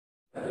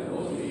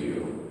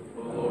you,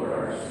 O Lord,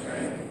 our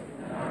strength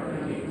and our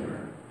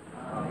Redeemer.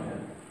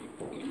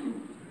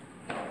 Amen.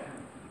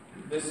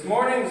 This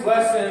morning's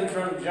lesson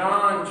from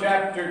John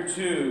chapter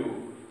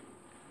 2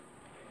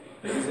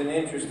 is an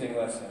interesting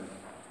lesson.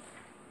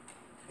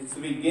 It's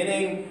the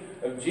beginning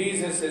of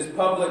Jesus'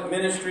 public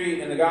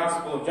ministry in the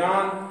Gospel of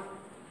John.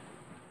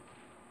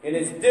 And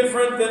it's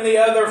different than the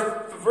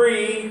other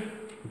three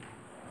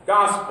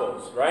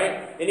Gospels,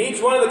 right? In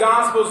each one of the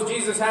Gospels,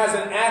 Jesus has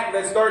an act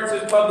that starts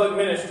his public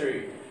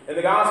ministry. In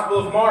the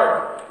Gospel of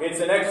Mark,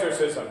 it's an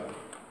exorcism.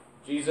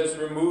 Jesus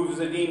removes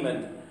a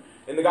demon.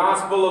 In the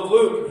Gospel of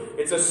Luke,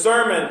 it's a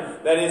sermon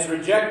that is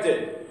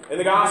rejected. In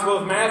the Gospel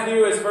of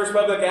Matthew, his first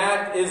public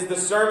act is the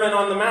Sermon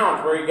on the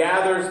Mount, where he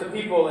gathers the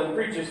people and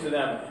preaches to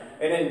them.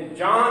 And in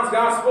John's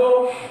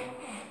Gospel,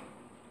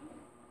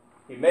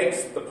 he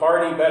makes the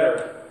party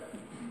better.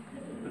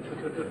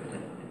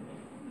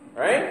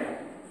 Right?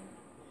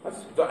 That's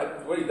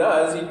what he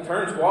does. He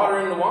turns water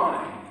into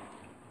wine.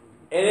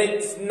 And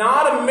it's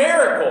not a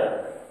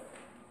miracle.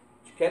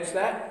 Did you catch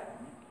that?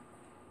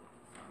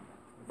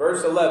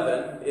 Verse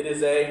 11,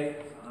 it's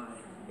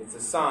a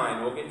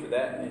sign. We'll get to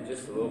that in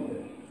just a little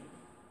bit.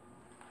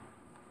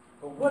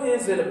 But what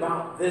is it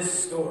about this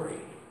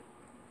story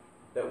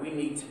that we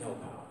need to know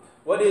about?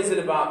 What is it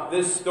about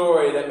this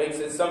story that makes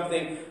it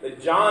something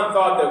that John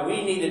thought that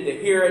we needed to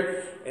hear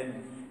it,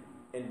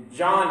 and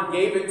John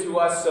gave it to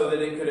us so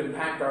that it could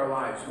impact our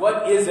lives?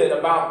 What is it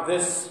about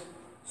this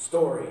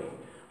story?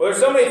 Well, there's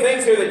so many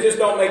things here that just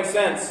don't make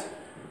sense.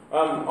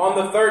 On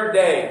the third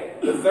day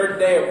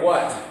of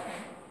what?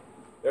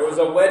 There was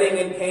a wedding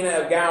in Cana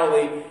of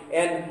Galilee,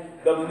 and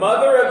the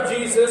mother of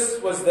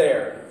Jesus was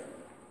there.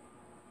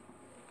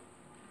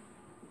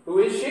 Who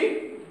is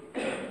she?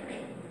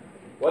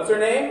 What's her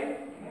name?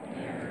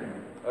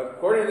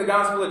 According to the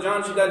Gospel of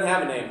John, she doesn't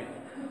have a name.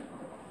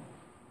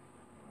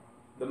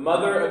 The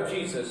mother of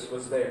Jesus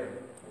was there.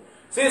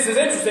 See, this is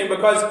interesting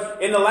because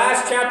in the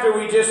last chapter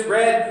we just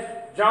read,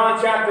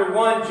 John chapter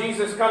 1,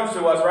 Jesus comes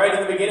to us, right?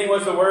 In the beginning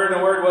was the Word, and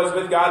the Word was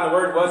with God, and the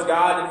Word was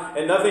God,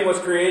 and nothing was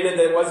created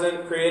that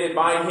wasn't created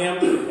by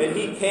Him. And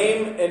He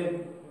came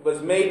and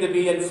was made to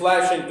be in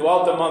flesh and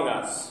dwelt among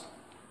us.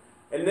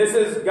 And this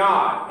is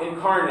God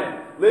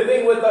incarnate,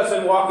 living with us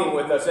and walking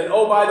with us. And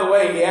oh, by the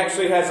way, He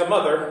actually has a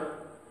mother.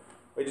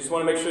 We just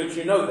want to make sure that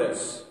you know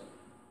this,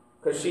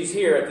 because she's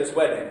here at this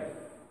wedding.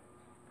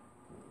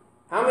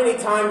 How many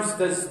times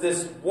does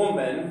this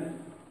woman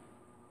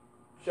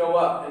show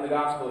up in the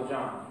Gospel of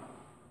John?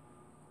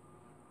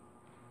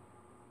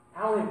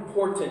 How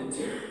important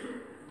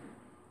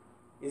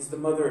is the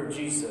mother of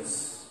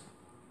Jesus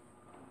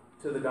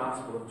to the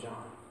Gospel of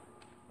John?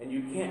 And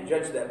you can't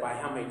judge that by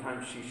how many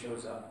times she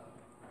shows up.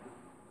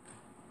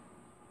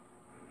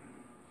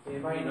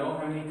 Anybody know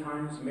how many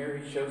times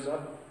Mary shows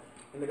up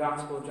in the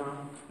Gospel of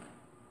John?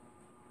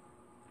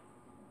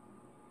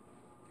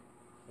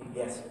 Any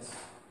guesses?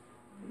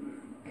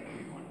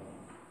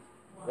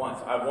 Once.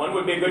 One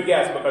would be a good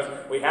guess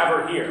because we have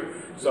her here.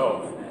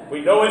 So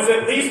we know it's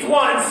at least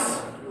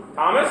once.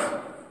 Thomas?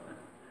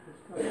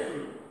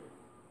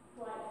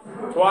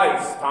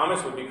 Twice.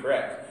 Thomas would be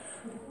correct.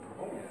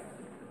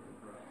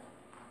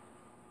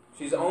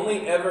 She's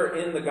only ever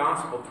in the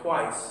gospel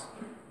twice.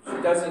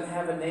 She doesn't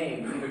have a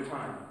name either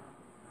time.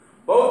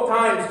 Both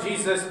times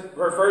Jesus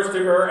refers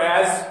to her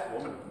as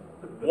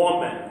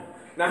woman.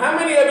 Now, how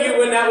many of you,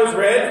 when that was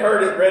read,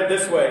 heard it read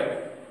this way?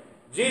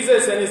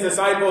 Jesus and his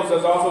disciples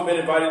has also been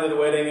invited to the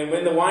wedding, and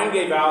when the wine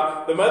gave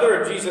out, the mother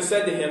of Jesus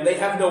said to him, "They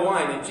have no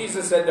wine." And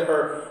Jesus said to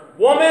her,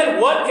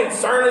 "Woman, what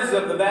concern is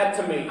of that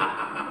to me?"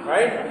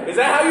 Right? Is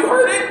that how you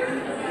heard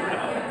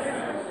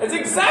it? It's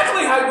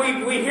exactly how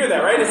we hear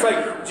that, right? It's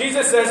like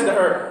Jesus says to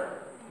her,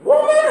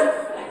 "Woman?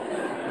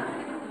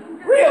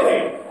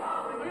 Really?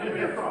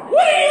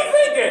 What are you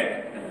thinking?"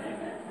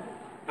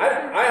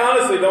 I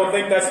honestly don't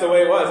think that's the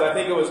way it was. I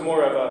think it was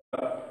more of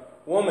a,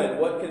 "Woman,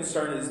 what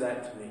concern is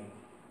that to me?"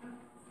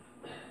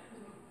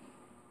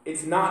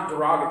 It's not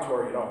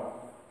derogatory at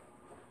all,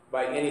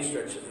 by any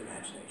stretch of the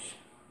imagination.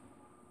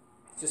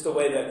 It's just a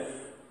way that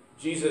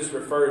Jesus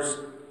refers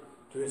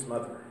to his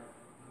mother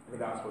in the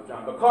Gospel of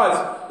John.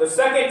 Because the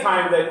second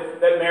time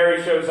that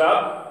Mary shows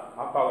up,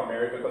 I'll call her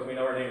Mary because we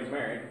know her name is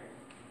Mary,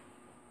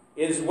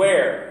 is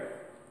where?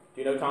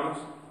 Do you know, Thomas?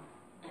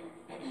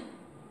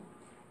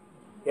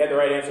 He had the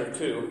right answer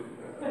too.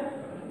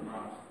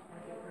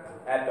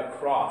 At the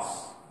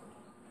cross.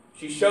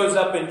 She shows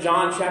up in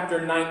John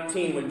chapter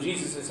 19 when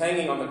Jesus is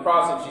hanging on the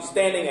cross and she's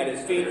standing at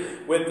his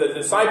feet with the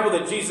disciple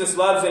that Jesus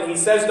loves, and he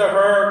says to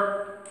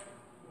her,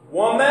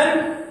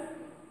 "Woman,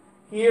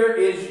 here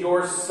is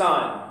your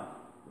son."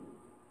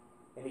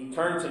 And he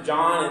turned to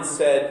John and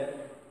said,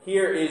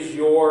 "Here is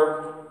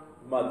your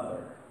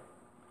mother."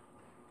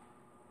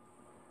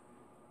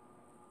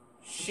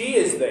 She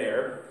is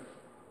there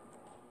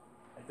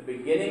at the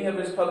beginning of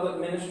his public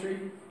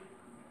ministry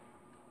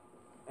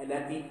and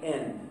at the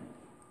end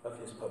of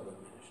his public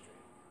ministry.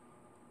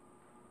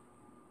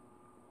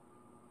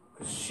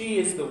 Because she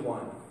is the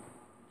one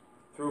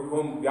through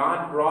whom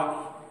God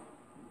brought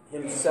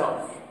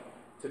himself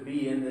to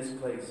be in this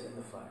place in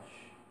the flesh.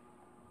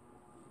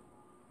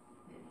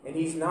 And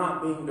he's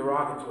not being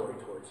derogatory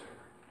towards her.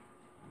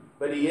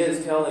 But he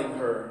is telling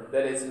her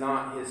that it's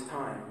not his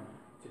time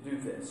to do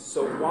this.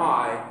 So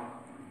why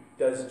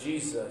does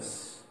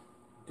Jesus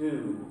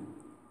do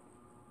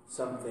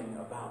something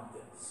about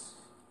this?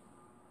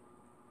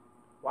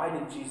 Why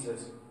did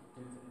Jesus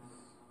do this?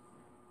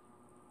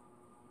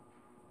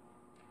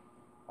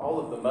 All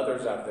of the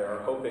mothers out there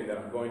are hoping that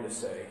I'm going to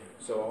say,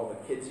 so all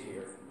the kids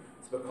here,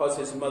 it's because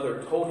his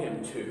mother told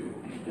him to.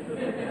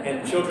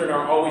 And children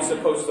are always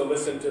supposed to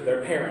listen to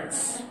their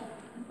parents.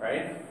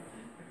 Right?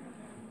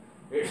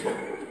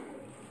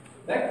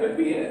 That could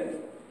be it.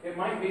 It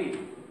might be.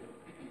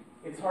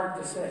 It's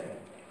hard to say.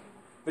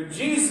 But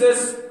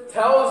Jesus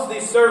tells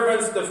these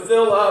servants to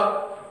fill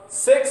up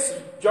 6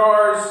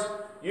 jars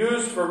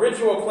used for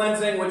ritual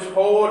cleansing, which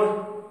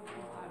hold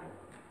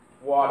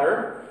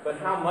water. But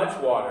how much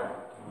water?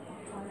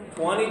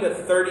 20 to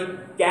 30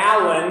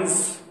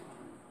 gallons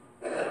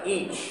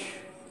each.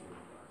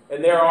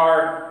 And there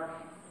are,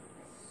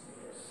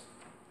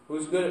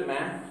 who's good at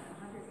math?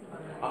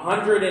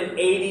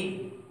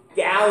 180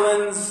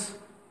 gallons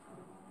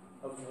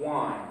of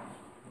wine.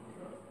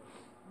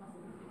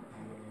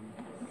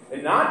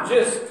 And not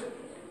just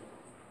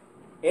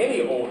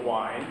any old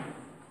wine.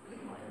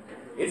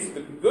 It's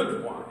the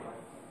good wine.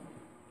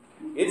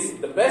 It's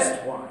the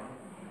best wine.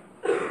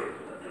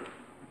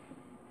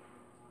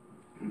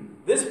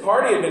 This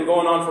party had been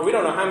going on for we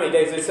don't know how many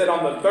days. They said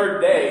on the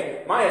 3rd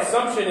day. My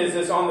assumption is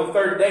this on the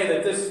 3rd day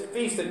that this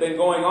feast had been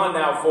going on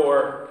now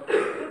for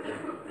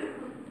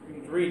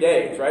 3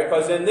 days, right?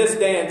 Because in this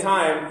day and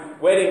time,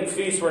 wedding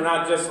feasts were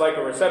not just like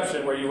a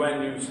reception where you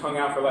went and you hung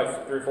out for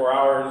like 3 or 4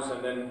 hours,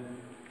 and then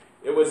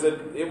it was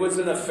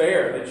an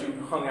affair that you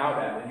hung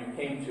out at and you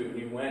came to and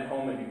you went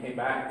home and you came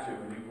back to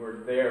and you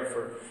were there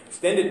for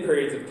extended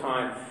periods of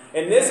time.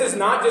 And this is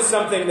not just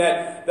something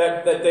that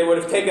they would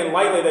have taken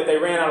lightly that they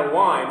ran out of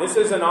wine. This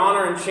is an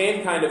honor and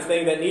shame kind of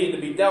thing that needed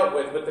to be dealt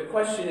with. But the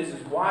question is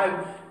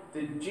why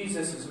did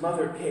Jesus'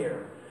 mother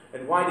care?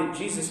 And why did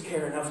Jesus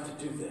care enough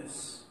to do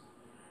this?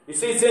 You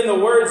see, it's in the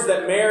words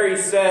that Mary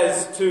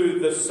says to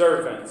the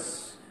servants.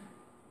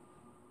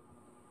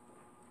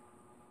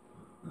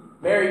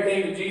 Mary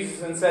came to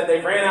Jesus and said,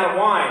 they've ran out of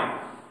wine.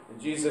 And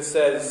Jesus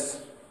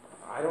says,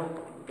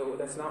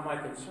 that's not my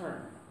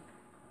concern.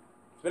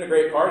 It's been a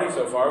great party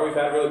so far. We've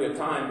had a really good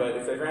time, but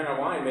if they've ran out of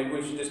wine, maybe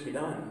we should just be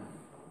done.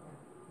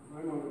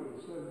 I know what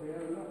it said, they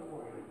had enough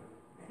wine.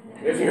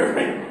 If you're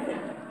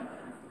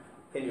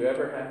can you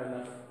ever have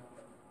enough?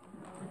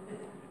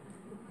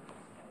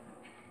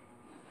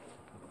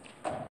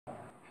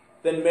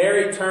 Then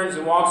Mary turns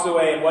and walks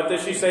away, and what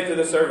does she say to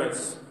the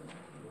servants?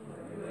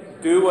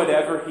 Do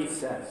whatever he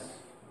says.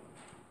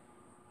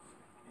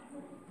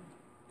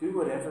 Do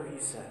whatever he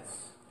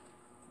says.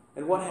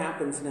 And what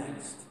happens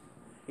next?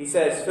 He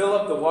says, fill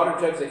up the water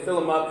jugs. They fill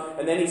them up.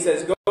 And then he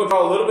says, go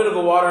draw a little bit of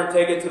the water and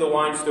take it to the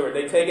wine steward.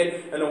 They take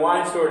it, and the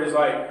wine steward is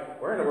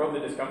like, where in the world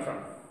did this come from?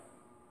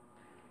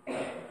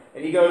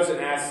 And he goes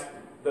and asks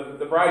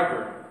the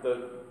bridegroom,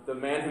 the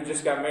man who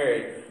just got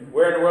married,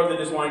 where in the world did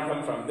this wine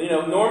come from? You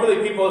know,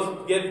 normally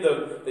people give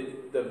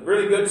the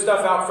really good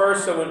stuff out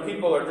first, so when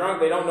people are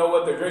drunk, they don't know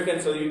what they're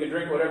drinking, so you can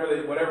drink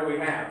whatever we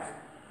have.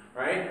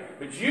 Right?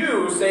 But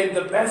you save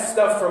the best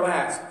stuff for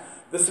last.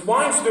 The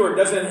wine steward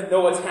doesn't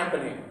know what's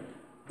happening.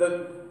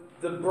 The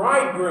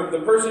bridegroom, the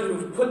person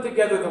who's put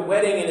together the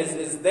wedding and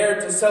is there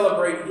to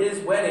celebrate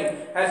his wedding,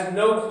 has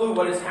no clue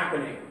what is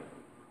happening.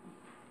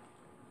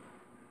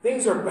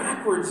 Things are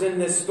backwards in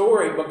this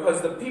story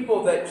because the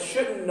people that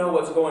shouldn't know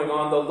what's going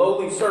on, the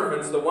lowly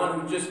servants, the one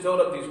who just filled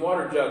up these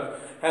water jugs,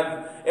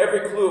 have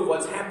every clue of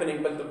what's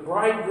happening. But the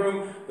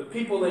bridegroom, the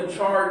people in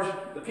charge,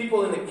 the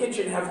people in the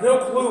kitchen have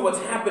no clue what's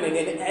happening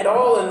at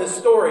all in this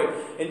story.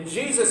 And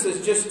Jesus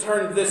has just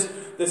turned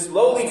this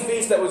lowly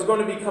feast that was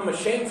going to become a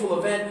shameful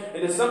event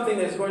into something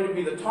that's going to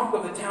be the talk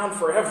of the town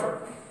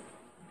forever.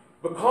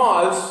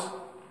 Because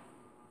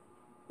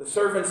the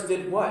servants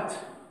did what?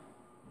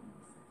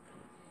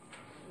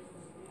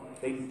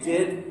 They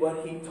did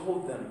what he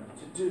told them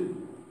to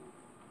do.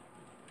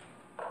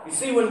 You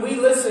see, when we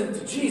listen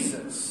to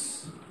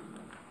Jesus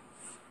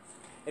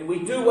and we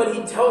do what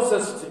he tells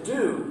us to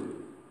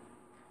do,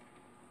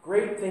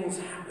 great things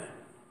happen.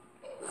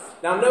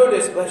 Now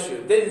notice, bless you,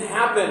 it didn't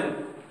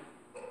happen,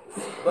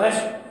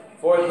 bless you,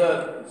 for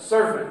the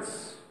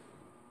servants.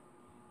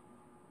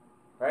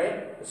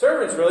 Right? The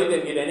servants really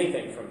didn't get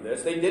anything from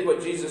this. They did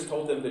what Jesus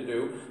told them to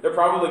do. They're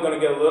probably going to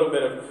get a little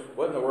bit of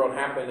what in the world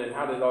happened and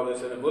how did all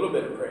this, and a little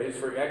bit of praise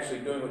for actually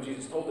doing what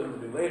Jesus told them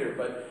to do later.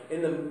 But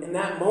in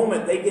that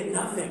moment, they get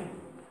nothing.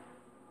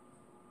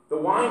 The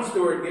wine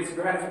steward gets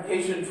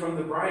gratification from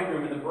the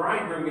bridegroom, and the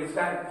bridegroom gets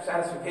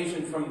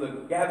satisfaction from the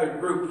gathered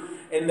group,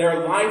 and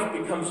their life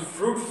becomes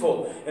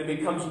fruitful and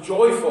becomes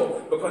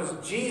joyful because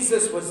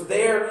Jesus was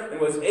there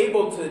and was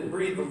able to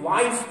breathe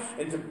life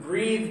and to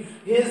breathe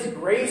his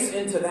grace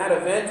into that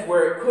event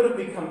where it could have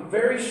become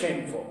very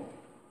shameful.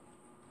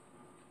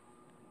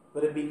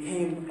 But it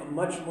became a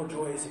much more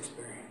joyous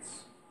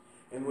experience.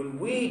 And when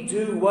we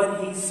do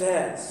what he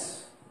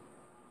says,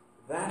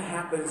 that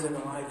happens in the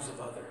lives of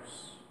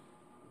others.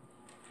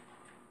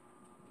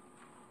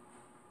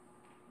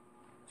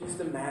 Just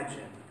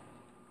imagine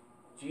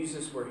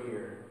Jesus were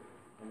here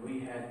and we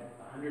had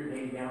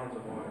 180 gallons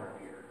of water up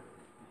here.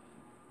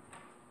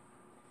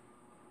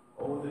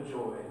 Oh, the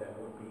joy that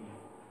would be,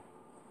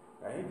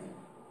 right?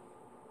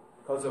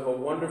 Because of a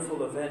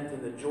wonderful event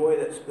and the joy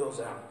that spills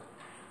out.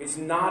 It's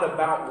not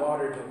about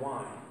water to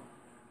wine.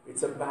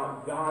 It's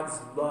about God's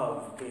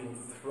love being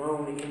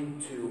thrown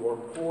into or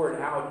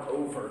poured out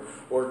over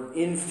or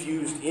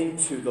infused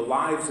into the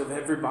lives of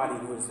everybody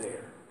who is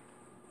there.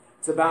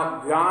 It's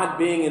about God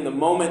being in the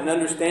moment and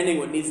understanding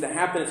what needs to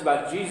happen. It's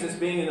about Jesus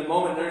being in the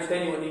moment and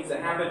understanding what needs to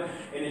happen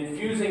and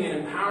infusing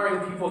and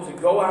empowering people to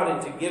go out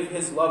and to give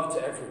His love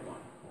to everyone.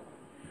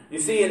 You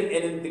see,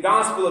 in the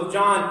Gospel of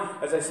John,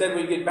 as I said,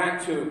 we get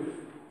back to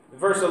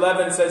verse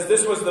 11, says,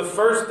 this was the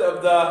first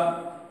of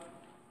the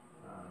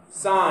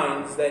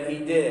signs that He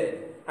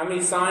did. How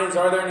many signs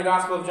are there in the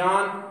Gospel of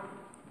John?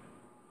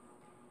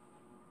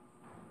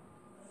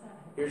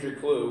 Here's your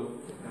clue.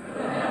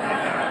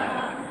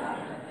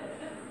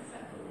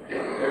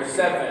 There's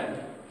 7.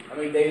 How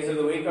many days of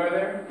the week are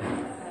there?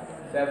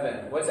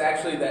 7. What's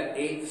actually that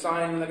 8th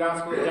sign in the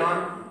Gospel of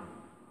John?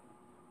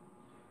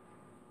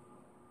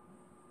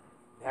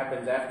 It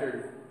happens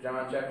after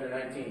John chapter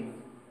 19.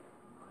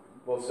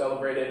 We'll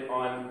celebrate it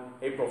on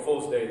April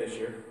Fool's Day this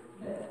year.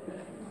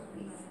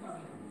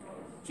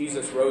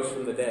 Jesus rose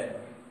from the dead.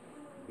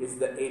 It's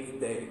the 8th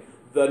day.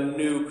 The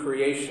new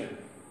creation.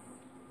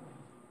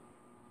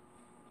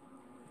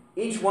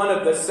 Each one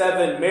of the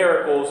 7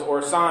 miracles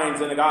or signs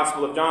in the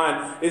Gospel of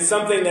John is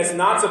something that's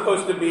not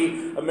supposed to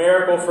be a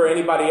miracle for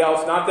anybody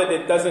else. Not that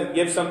it doesn't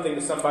give something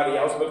to somebody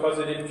else, because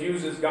it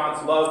infuses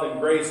God's love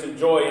and grace and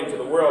joy into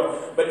the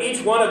world. But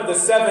each one of the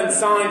 7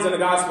 signs in the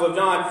Gospel of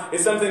John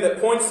is something that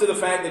points to the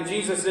fact that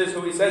Jesus is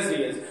who He says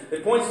He is.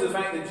 It points to the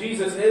fact that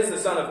Jesus is the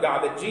Son of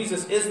God, that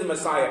Jesus is the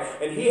Messiah,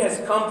 and He has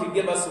come to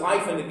give us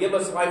life and to give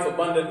us life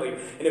abundantly.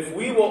 And if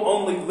we will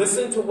only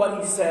listen to what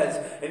He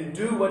says and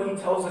do what He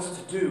tells us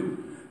to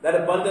do, that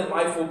abundant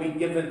life will be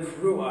given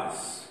through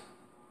us.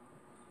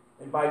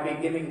 And by being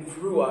given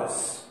through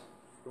us,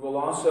 it will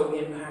also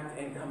impact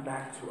and come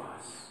back to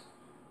us.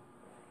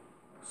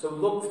 So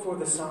look for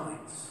the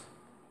signs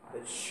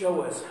that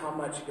show us how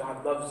much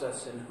God loves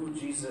us and who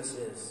Jesus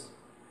is.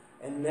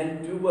 And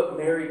then do what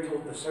Mary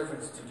told the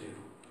servants to do.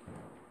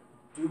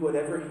 Do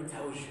whatever He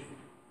tells you,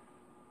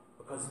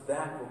 because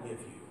that will give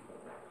you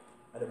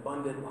an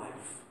abundant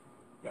life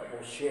that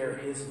will share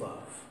His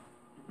love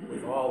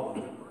with all of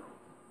the world.